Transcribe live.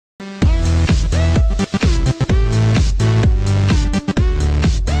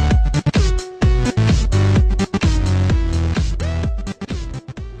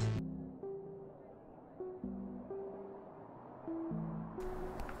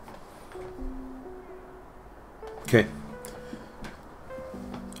Okay.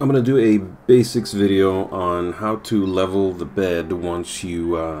 I'm going to do a basics video on how to level the bed once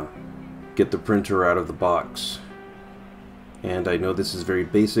you get the printer out of the box. And I know this is very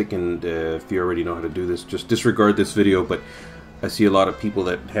basic, and if you already know how to do this, just disregard this video, but I see a lot of people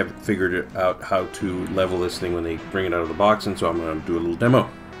that haven't figured out how to level this thing when they bring it out of the box, and so I'm going to do a little demo.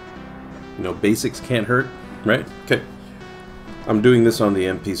 You know, basics can't hurt, right? Okay. I'm doing this on the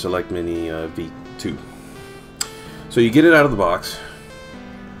Monoprice Select Mini V2. So you get it out of the box,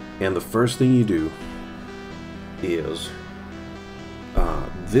 and the first thing you do is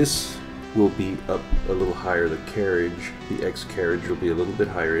this will be up a little higher. The carriage, the X carriage, will be a little bit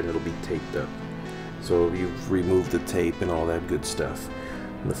higher, and it'll be taped up. So you've removed the tape and all that good stuff.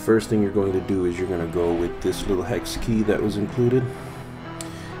 And the first thing you're going to do is you're going to go with this little hex key that was included,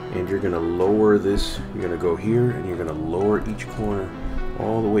 and you're going to lower this. You're going to go here, and you're going to lower each corner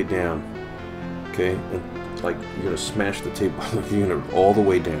all the way down. Okay, and like you're going to smash the tape you're going to all the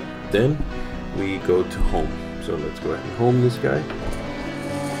way down. Then we go to home. So let's go ahead and home this guy.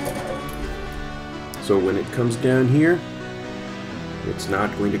 So when it comes down here, it's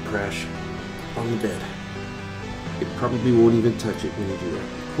not going to crash on the bed. It probably won't even touch it when you do that.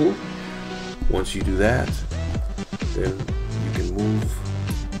 Cool? Once you do that, then you can move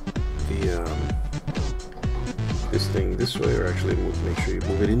the this thing this way, or actually make sure you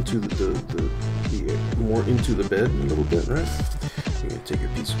move it into the more into the bed a little bit, right? You're gonna take your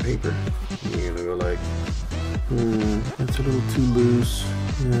piece of paper, and you're gonna go like, that's a little too loose,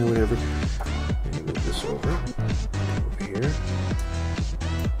 yeah, whatever. And you move this over here,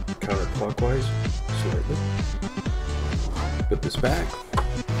 counterclockwise, slightly. Put this back.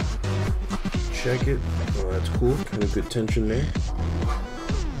 Check it. Oh, that's cool. Kind of good tension there.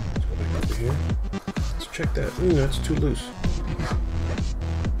 Let's go back over here. Let's check that. That's too loose.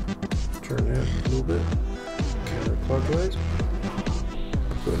 Turn that a little bit. Counterclockwise.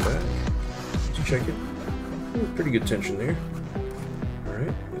 Go back. Let's check it. Pretty good tension there.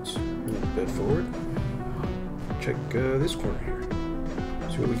 Alright, let's move the bed forward. Check this corner here.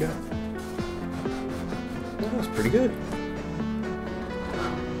 See what we got. Oh, that's pretty good.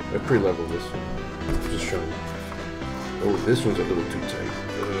 I pre-leveled this. Just showing you. Oh, this one's a little too tight.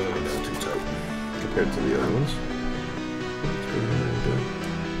 A little too tight compared to the other ones. Let's go ahead and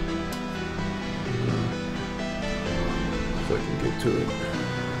if I can get to it.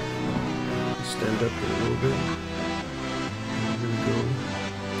 Stand up a little bit. I'm gonna go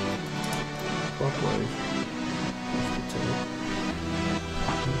clockwise.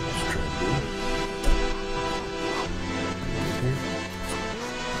 Let's try to do it.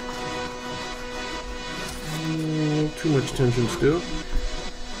 Too much tension still.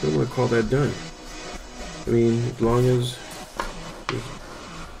 But I'm going to call that done. I mean, as long as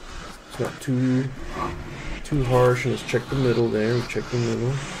it's not too harsh, and let's check the middle there. We check the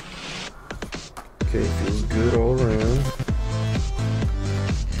middle. Okay, feels good all around.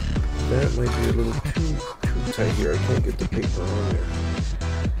 That might be a little too tight here. I can't get the paper on there.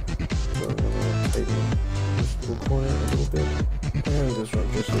 So I'm going to tighten this little corner a little bit. And this one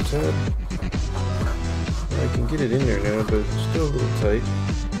just a tad. I can get it in there now, but it's still a little tight.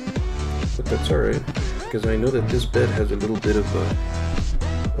 But that's alright, because I know that this bed has a little bit of a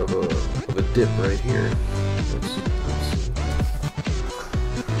dip right here. Let's see.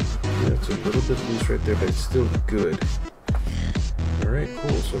 Yeah, it's a little bit loose right there, but it's still good. Alright,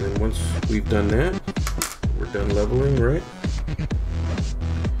 cool. So then once we've done that, we're done leveling, right?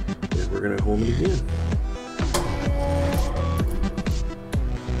 Then we're going to home it again.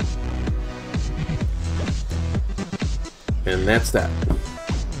 And that's that.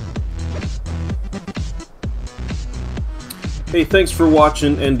 Hey, thanks for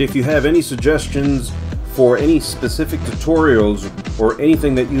watching, and if you have any suggestions for any specific tutorials or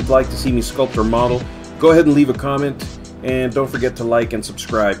anything that you'd like to see me sculpt or model, go ahead and leave a comment, and don't forget to like and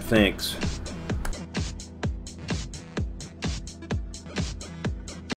subscribe. Thanks.